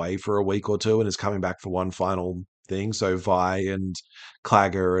been away for a week or two and is coming back for one final thing. So Vi and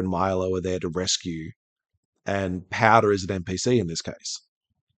Clagger and Milo are there to rescue, and Powder is an NPC in this case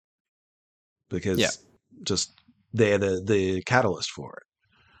Yeah. because just they're the catalyst for it.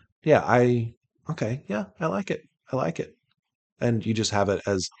 Yeah, I okay. Yeah, I like it. I like it. And you just have it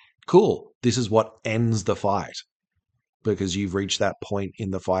as cool. This is what ends the fight because you've reached that point in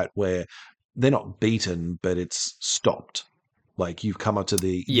the fight where they're not beaten, but it's stopped. Like you've come up to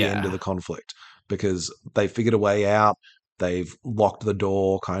the end of Yeah. the conflict because they figured a way out. They've locked the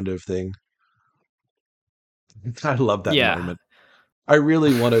door, kind of thing. I love that Yeah. moment. I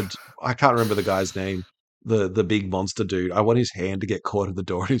really wanted. I can't remember the guy's name. The big monster dude. I want his hand to get caught in the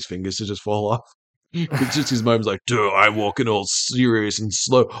door and his fingers to just fall off. It's just his moments like, dude, I walk in all serious and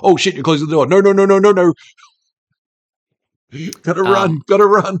slow. Oh shit, you're closing the door. No, no, no, no, no, no. Gotta run, Um, gotta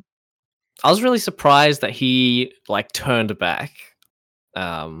run. I was really surprised that he like turned back.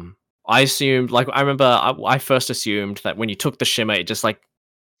 I assumed, like, I remember I first assumed that when you took the shimmer, it just like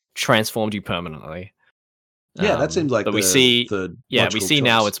transformed you permanently. Yeah, that seems like But we see, the yeah, we logical see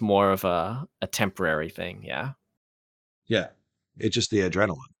now choice. it's more of a temporary thing. Yeah, Yeah. It's just the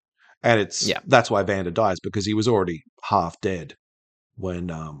adrenaline. And it's yeah, that's why Vander dies, because he was already half dead when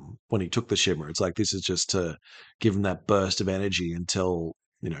he took the shimmer. It's like this is just to give him that burst of energy until,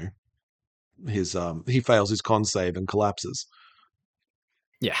 his he fails his con save and collapses.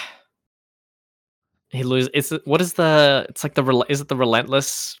 yeah. He loses. What is the? It's like is it the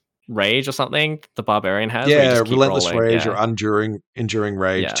relentless rage or something the barbarian has, where you Yeah, just keep relentless rolling? rage or Yeah, enduring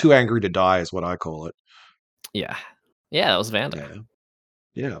rage. yeah, Too angry to die is what I call it. yeah, yeah. That was Vanda. Yeah.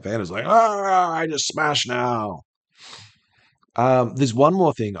 Yeah, Vander's like, I just smash now. There's one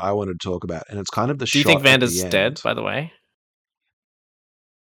more thing I wanted to talk about, and it's kind of the Do you think shot at the Vanda's end. dead? By the way,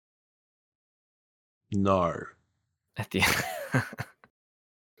 No, at the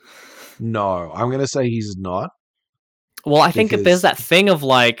no, I'm gonna say he's not well, I think there's because that thing of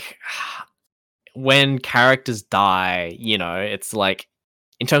like when characters die, you know, it's like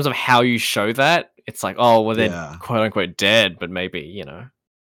in terms of how you show that, it's like, oh, well, they're yeah, quote unquote dead, but maybe, you know.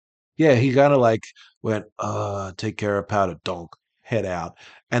 yeah, he kind of like went, take care of Powder Donk, head out,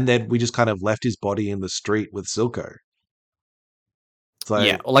 and then we just kind of left his body in the street with Silco. It's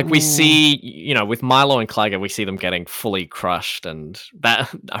Yeah, like, like we see, you know, with Milo and Clagger, we see them getting fully crushed, and that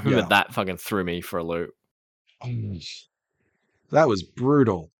I remember yeah, that fucking threw me for a loop. that was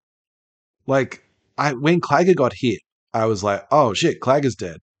brutal. Like when Clagger got hit, I was like, oh shit, Clagger's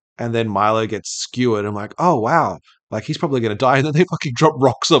dead. And then Milo gets skewered. I'm like, oh wow, like he's probably gonna die. And then they fucking drop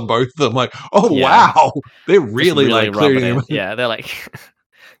rocks on both of them. Like, oh Yeah, wow, they're just really really like rub it clearing him. in. Yeah, they're like,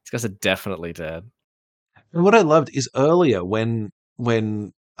 these guys are definitely dead. And what I loved is earlier when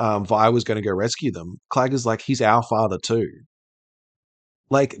Vi was going to go rescue them, Clagger's like, he's our father too.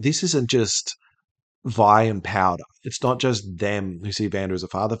 Like this isn't just Vi and Powder. It's not just them who see Vander as a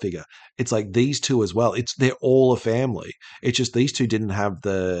father figure. It's like these two as well. They're all a family. It's just these two didn't have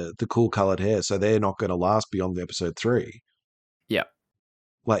the cool colored hair, so they're not going to last beyond the episode 3. Yeah.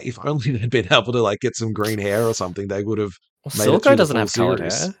 Like if only they'd been able to like get some green hair or something, they would have Well, made it Silco through the doesn't full have colored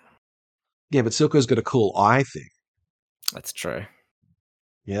series. hair. Yeah, but Silco's got a cool eye thing. That's true.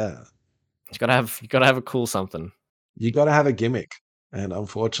 Yeah. You gotta have a cool something. You got to have a gimmick. And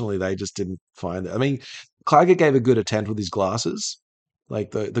unfortunately, they just didn't find it. I mean, Clagger gave a good attempt with his glasses,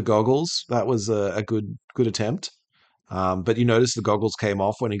 like the goggles. That was a good attempt. But you notice the goggles came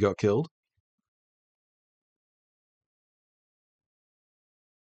off when he got killed.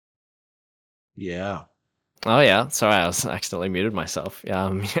 Yeah. Oh yeah, sorry, I was accidentally muted myself. Yeah.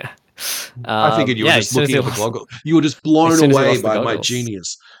 I figured you were Yeah. just looking at the goggles. You were just blown As soon as he away lost the by my goggles.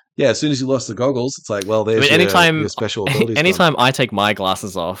 genius. Yeah, as soon as you lost the goggles, it's like, well, I there's mean, your special abilities gone. anytime I take my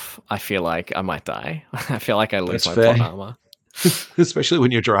glasses off, I feel like I might die. I feel like I lose That's my plot fair, armor. especially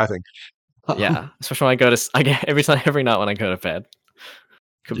when you're driving. Yeah, especially when I get every night when I go to bed.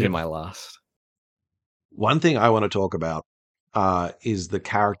 Could be Yeah. my last. One thing I want to talk about is the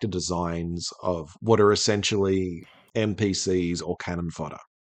character designs of what are essentially NPCs or cannon fodder.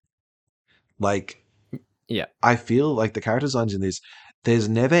 Like, Yeah. I feel like the character designs in this, there's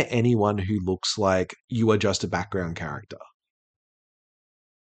never anyone who looks like you are just a background character.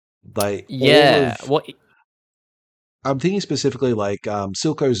 Like all Yeah. of, What? I'm thinking specifically like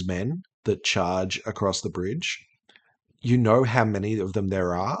Silco's men that charge across the bridge. You know how many of them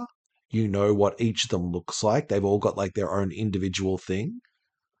there are. You know what each of them looks like. They've all got like their own individual thing.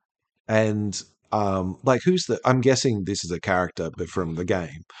 And like who's the I'm guessing this is a character but from the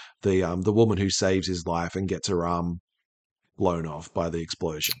game. The woman who saves his life and gets her arm blown off by the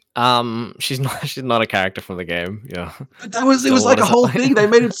explosion. She's not. She's not a character from the game. Yeah. But that was it So was what like a is that whole like? thing. They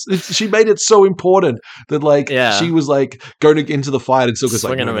made she made it so important that like she Yeah. was like going into the fight and Silka's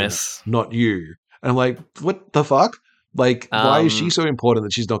like, Swing and no, a no, no, miss. not you. And I'm like, what the fuck? Like, why is she Um, so important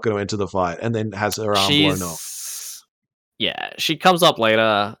that she's not going to enter the fight and then has her arm blown off? she's yeah. She comes up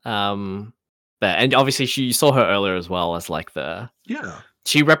later. But and obviously you saw her earlier as well as like Yeah.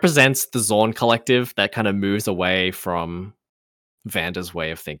 she represents the Zorn collective that kind of moves away from Vander's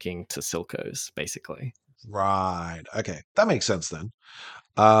way of thinking to Silco's, basically. Right. Okay. That makes sense then.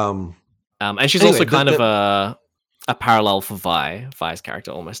 Um And she's anyway, also kind of a parallel for Vi's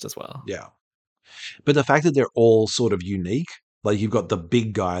character almost as well. yeah. But the fact that they're all sort of unique, like you've got the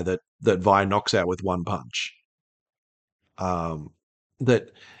big guy that Vi knocks out with one punch.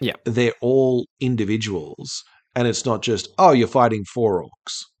 That Yeah. they're all individuals, and it's not just, oh, you're fighting four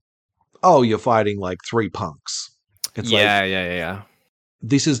orcs. Oh, you're fighting like three punks. It's like Yeah.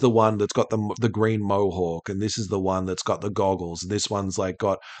 this is the one that's got the green mohawk, and this is the one that's got the goggles, and this one's like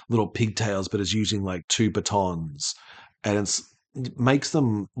got little pigtails, but is using like two batons, and it makes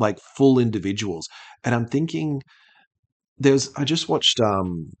them like full individuals. And I'm thinking, I just watched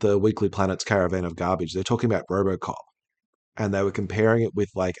the Weekly Planet's Caravan of Garbage. They're talking about RoboCop, and they were comparing it with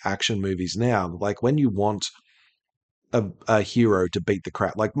like action movies now. Like when you want a hero to beat the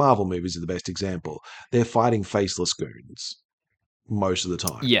crap, like Marvel movies are the best example. They're fighting faceless goons most of the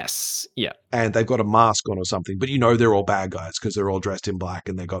time. Yes. Yeah. And they've got a mask on or something, but you know they're all bad guys because they're all dressed in black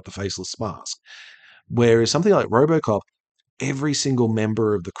and they've got the faceless mask. Whereas something like RoboCop, every single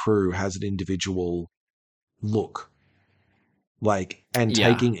member of the crew has an individual look. Like, and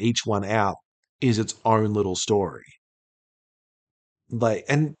Yeah. taking each one out is its own little story. Like,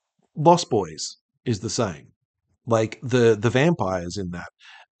 and Lost Boys is the same. Like the vampires in that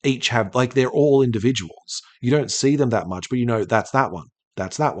each have like they're all individuals. You don't see them that much, but you know that's that one.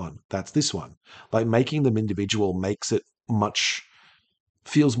 That's that one. That's this one. Like making them individual makes it much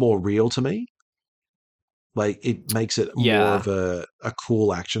feels more real to me. Like it makes it more Yeah. of a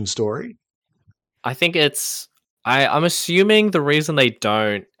cool action story. I think it's I'm assuming the reason they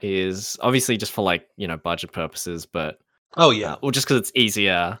don't is obviously just for like, budget purposes, but Oh yeah. or just because it's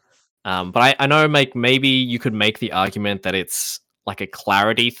easier. But I know maybe you could make the argument that it's like a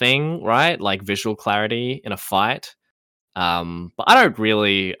clarity thing, right? Like visual clarity in a fight. But I don't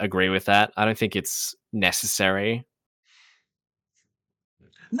really agree with that. I don't think it's necessary.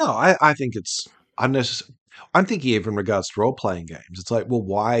 No, I think it's unnecessary. I'm thinking even in regards to role playing games. It's like, well,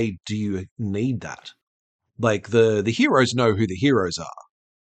 why do you need that? Like the heroes know who the heroes are.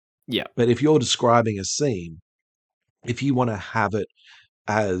 Yeah. But if you're describing a scene, if you want to have it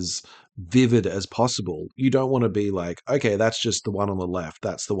as vivid as possible, you don't want to be like, okay, that's just the one on the left,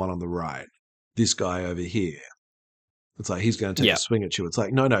 that's the one on the right, this guy over here. It's like he's going to take a Yeah. swing at you. It's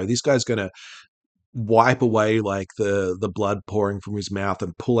like, no, this guy's going to wipe away like the blood pouring from his mouth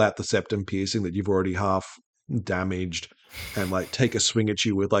and pull out the septum piercing that you've already half damaged and like take a swing at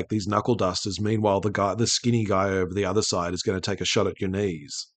you with like these knuckle dusters. Meanwhile, the skinny guy over the other side is going to take a shot at your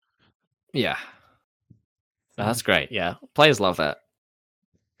knees. Yeah. That's great. Yeah. Players love that.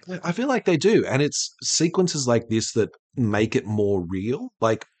 I feel like they do. And it's sequences like this that make it more real.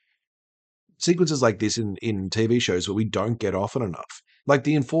 Like sequences like this in TV shows where we don't get often enough. Like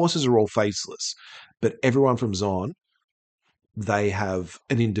the enforcers are all faceless, but everyone from Zon, they have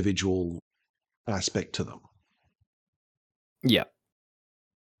an individual aspect to them. Yeah.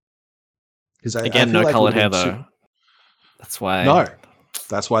 Because I Again, feel no like it would colored have hair been though. That's why. no,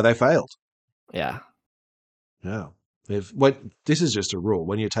 that's why they failed. Yeah. Yeah. If what this is just a rule.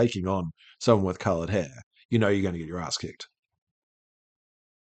 When you're taking on someone with coloured hair, you know you're going to get your ass kicked.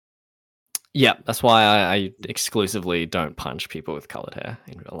 Yeah, that's why I exclusively don't punch people with colored hair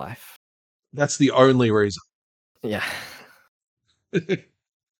in real life. That's the only reason. Yeah.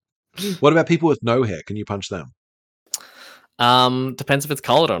 What about people with no hair? Can you punch them? Depends if it's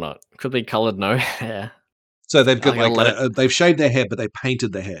colored or not. Could be colored no hair. So they've got I gotta like let it. they've shaved their head, but they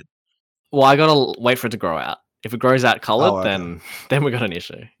painted their head. Well, I gotta wait for it to grow out. If it grows out Oh, colored, okay. then we got an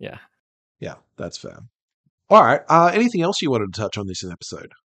issue. Yeah. Yeah, that's fair. All right. Anything else you wanted to touch on this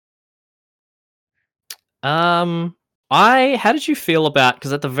episode? Um, I how did you feel about,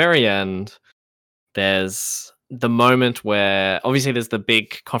 because at the very end there's the moment where obviously there's the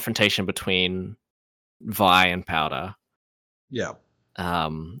big confrontation between Vi and Powder, Yeah.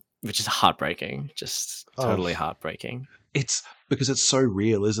 which is heartbreaking, just Oh, totally heartbreaking. it's because it's so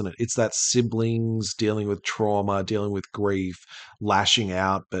real, isn't it? It's that siblings dealing with trauma, dealing with grief, lashing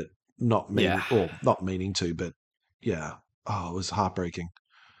out, but not Yeah. meaning, or not meaning to, but yeah. Oh, it was heartbreaking.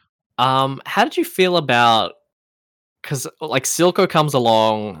 How did you feel about, because like Silco comes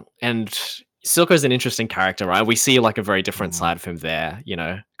along, and Silco's an interesting character, right? We see like a very different Mm. side of him there,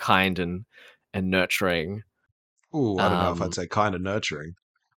 kind and nurturing. Ooh, I don't know if I'd Um, say kind of nurturing.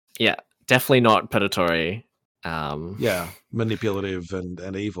 yeah, definitely not predatory. Um, Yeah, manipulative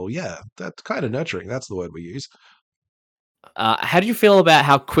and evil. Yeah, that's kind of nurturing. That's the word we use. how do you feel about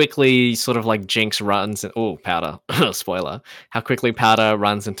how quickly sort of like Jinx runs? Oh, Powder, spoiler! How quickly Powder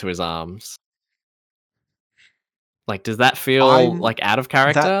runs into his arms? Like, does that feel I'm like out of that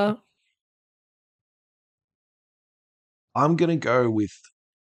character? I'm gonna go with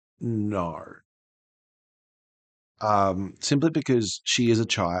no. Simply because she is a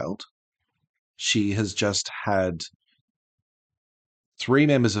child. She has just had three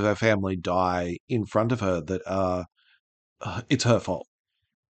members of her family die in front of her that are it's her fault.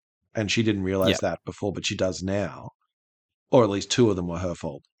 And she didn't realize Yep. that before, but she does now. Or at least two of them were her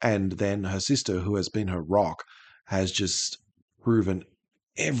fault. And then her sister, who has been her rock, has just proven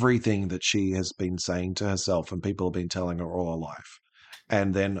everything that she has been saying to herself and people have been telling her all her life.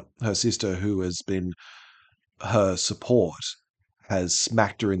 And then her sister, who has been her support, has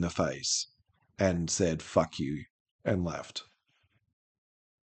smacked her in the face and said, fuck you, and left.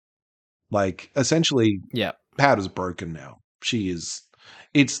 Like, essentially, Yep. Powder's broken now. She is.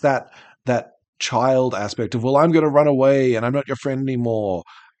 It's that child aspect of, well, I'm going to run away and I'm not your friend anymore,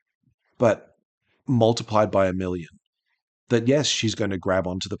 but multiplied by a million. That yes, she's going to grab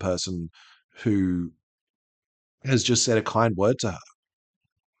onto the person who has just said a kind word to her.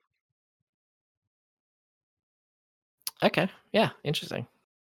 Okay. Yeah. Interesting.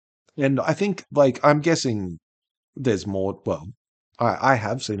 And I think, like, I'm guessing there's more. Well, I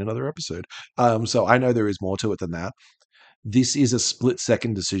have seen another episode, so I know there is more to it than that. This is a split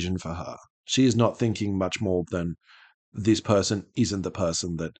second decision for her. She is not thinking much more than this person isn't the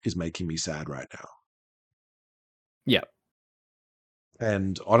person that is making me sad right now. Yep.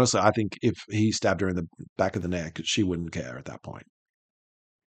 And honestly, I think if he stabbed her in the back of the neck, she wouldn't care at that point.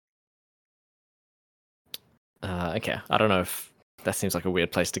 Okay. I don't know if that seems like a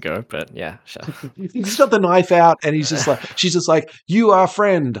weird place to go, but yeah, sure. He's got the knife out and he's just like, she's just like, you are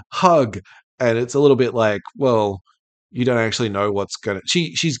friend, hug. And it's a little bit like, well, you don't actually know what's going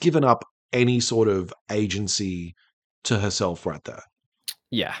to, she's given up any sort of agency to herself right there.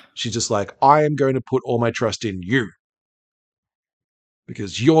 Yeah. She's just like, I am going to put all my trust in you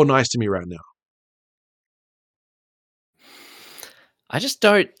because you're nice to me right now. I just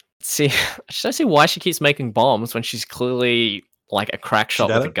don't see. I just don't see why she keeps making bombs when she's clearly like a crack Should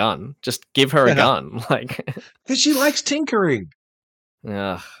shot at with a it? gun. Just give her a Yeah. gun. Like, Because she likes tinkering.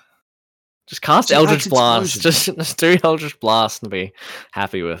 ugh. Just cast She likes Eldritch Blast. explosions. Just do Eldritch Blast and be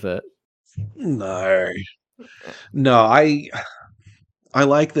happy with it. No. No, I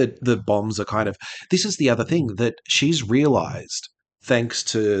like that the bombs are kind of, this is the other thing that she's realized thanks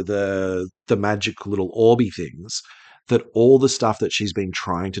to the magic little orby things, that all the stuff that she's been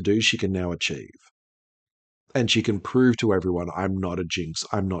trying to do she can now achieve. And she can prove to everyone, I'm not a jinx,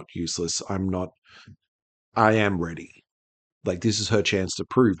 I'm not useless, I am ready. Like, this is her chance to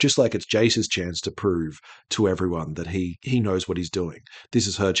prove, just like it's Jace's chance to prove to everyone that he knows what he's doing. This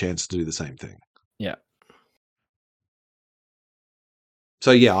is her chance to do the same thing. Yeah.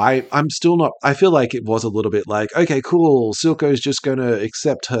 So yeah, I'm still not. I feel like it was a little bit like, okay, cool. Silco's just going to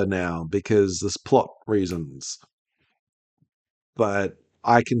accept her now because there's plot reasons. But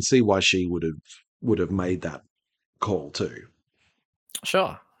I can see why she would have made that call too.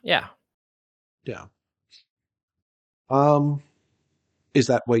 Sure. Yeah. Yeah. Um, is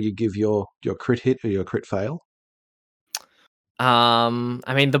that where you give your crit hit or your crit fail?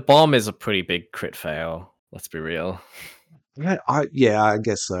 I mean, the bomb is a pretty big crit fail. Let's be real. I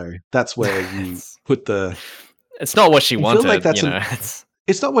guess so. That's where you put the. It's not what she I feel like wanted, that's you know.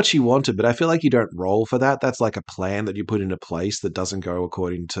 It's not what she wanted, but I feel like you don't roll for that. That's like a plan that you put into place that doesn't go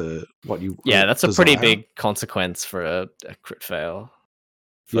according to what you Yeah, that's a pretty desire. big consequence for a crit fail.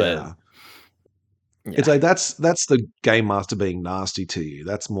 Yeah. It's like that's the game master being nasty to you.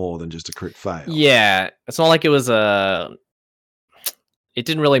 That's more than just a crit fail. Yeah, it's not like it was it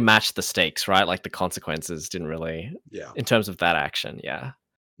didn't really match the stakes, right? Like the consequences didn't really, in terms of that action. Yeah.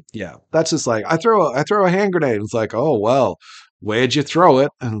 That's just like I throw a hand grenade. It's like, oh well, where'd you throw it?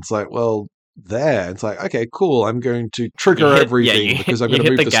 And it's like, well, there. It's like, okay, cool. I'm going to trigger everything because I'm going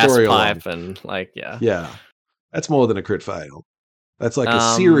to move the story along. And like, yeah, that's more than a crit fail. That's like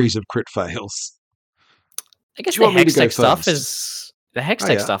a series of crit fails. I guess the Hextech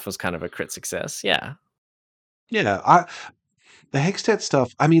stuff was kind of a crit success. Yeah. Yeah, the Hextech stuff.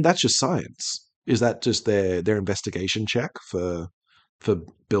 I mean, that's just science. Is that just their investigation check for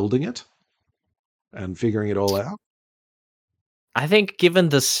building it and figuring it all out? I think given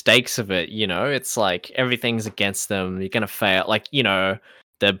the stakes of it, you know, it's like everything's against them. You're gonna fail. Like, you know,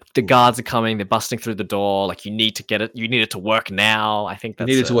 the guards are coming. They're busting through the door. Like, you need to get it. You need it to work now. I think that's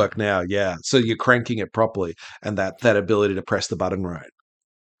you need it to work now. Yeah, so you're cranking it properly, and that ability to press the button right.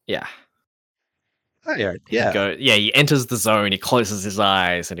 Yeah. Oh, yeah. He enters the zone. He closes his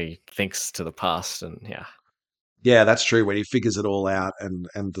eyes and he thinks to the past. And yeah, that's true. When he figures it all out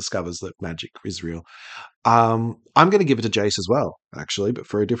and discovers that magic is real. I'm going to give it to Jace as well, actually, but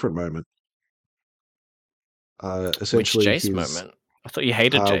for a different moment. Essentially, which Jace moment? I thought you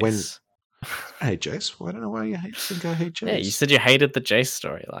hated Jace. I hate Jace. Well, I don't know why you think I hate Jace. Yeah, you said you hated the Jace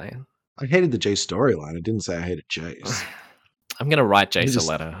storyline. I hated the Jace storyline. I didn't say I hated Jace. I'm gonna write Jace a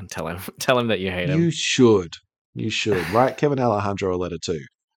letter and tell him that you hate him. You should write Kevin Alejandro a letter too,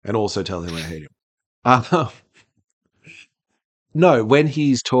 and also tell him I hate him. No, when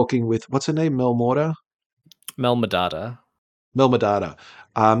he's talking with what's her name, Melmorda, Melmedada,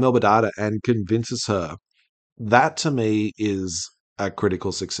 and convinces her. That to me is a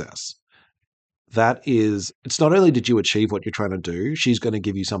critical success. That is, it's not only did you achieve what you're trying to do, she's going to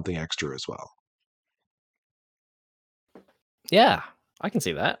give you something extra as well. Yeah, I can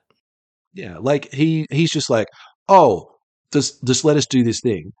see that. Yeah, like he's just like, oh, just let us do this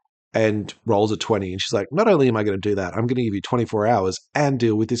thing, and rolls a 20, and she's like, not only am I going to do that, I'm going to give you 24 hours and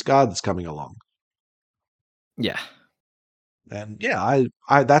deal with this guard that's coming along. Yeah. And yeah,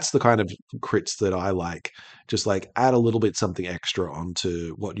 I that's the kind of crits that I like. Just like add a little bit something extra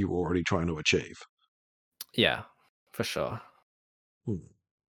onto what you were already trying to achieve. Yeah, for sure.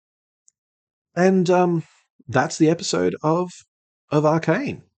 And that's the episode of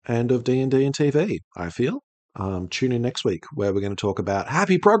Arcane and of D&D and TV, I feel. Tune in next week where we're going to talk about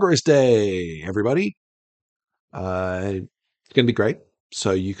Happy Progress Day, everybody. It's going to be great.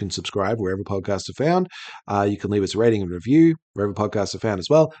 So you can subscribe wherever podcasts are found. You can leave us a rating and review wherever podcasts are found as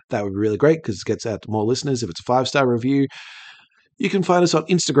well. That would be really great because it gets out to more listeners if it's a 5-star review. You can find us on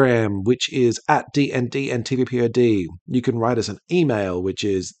Instagram, which is at DND and TVPOD. You can write us an email, which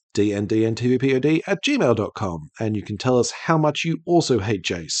is dndandtvpod@gmail.com. And you can tell us how much you also hate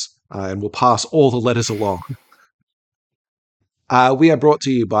Jace, and we'll pass all the letters along. We are brought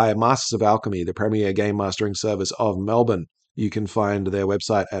to you by Masters of Alchemy, the premier game mastering service of Melbourne. You can find their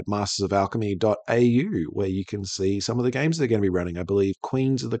website at mastersofalchemy.au, where you can see some of the games they're going to be running. I believe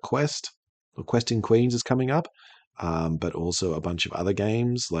Queens of the Quest, or Quest in Queens is coming up, but also a bunch of other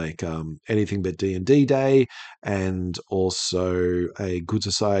games like Anything But D&D Day, and also a Good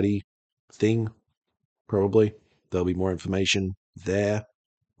Society thing, probably. There'll be more information there,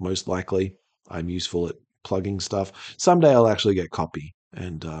 most likely. I'm useful at plugging stuff. Someday I'll actually get copy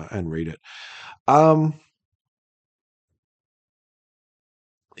and read it.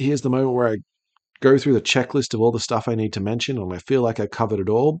 Here's the moment where I go through the checklist of all the stuff I need to mention, and I feel like I covered it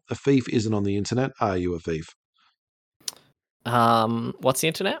all. A thief isn't on the internet. Are you a thief? What's the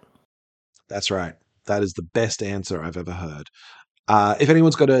internet? That's right. That is the best answer I've ever heard. If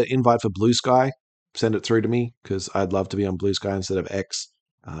anyone's got an invite for Blue Sky, send it through to me because I'd love to be on Blue Sky instead of X.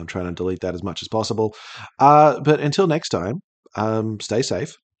 I'm trying to delete that as much as possible. But until next time, stay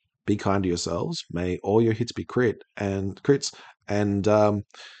safe. Be kind to yourselves. May all your hits be crits. And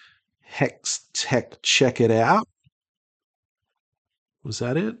Hex Tech, check it out. Was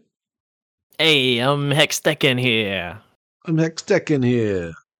that it? Hey, I'm Hextekken here. I'm Hextekken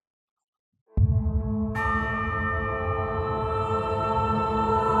here.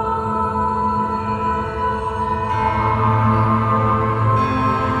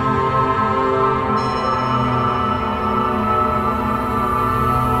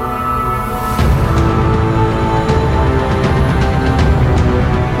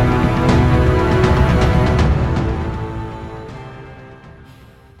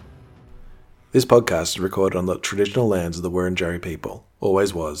 This podcast is recorded on the traditional lands of the Wurundjeri people.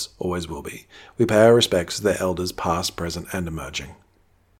 Always was, always will be. We pay our respects to their elders past, present and emerging.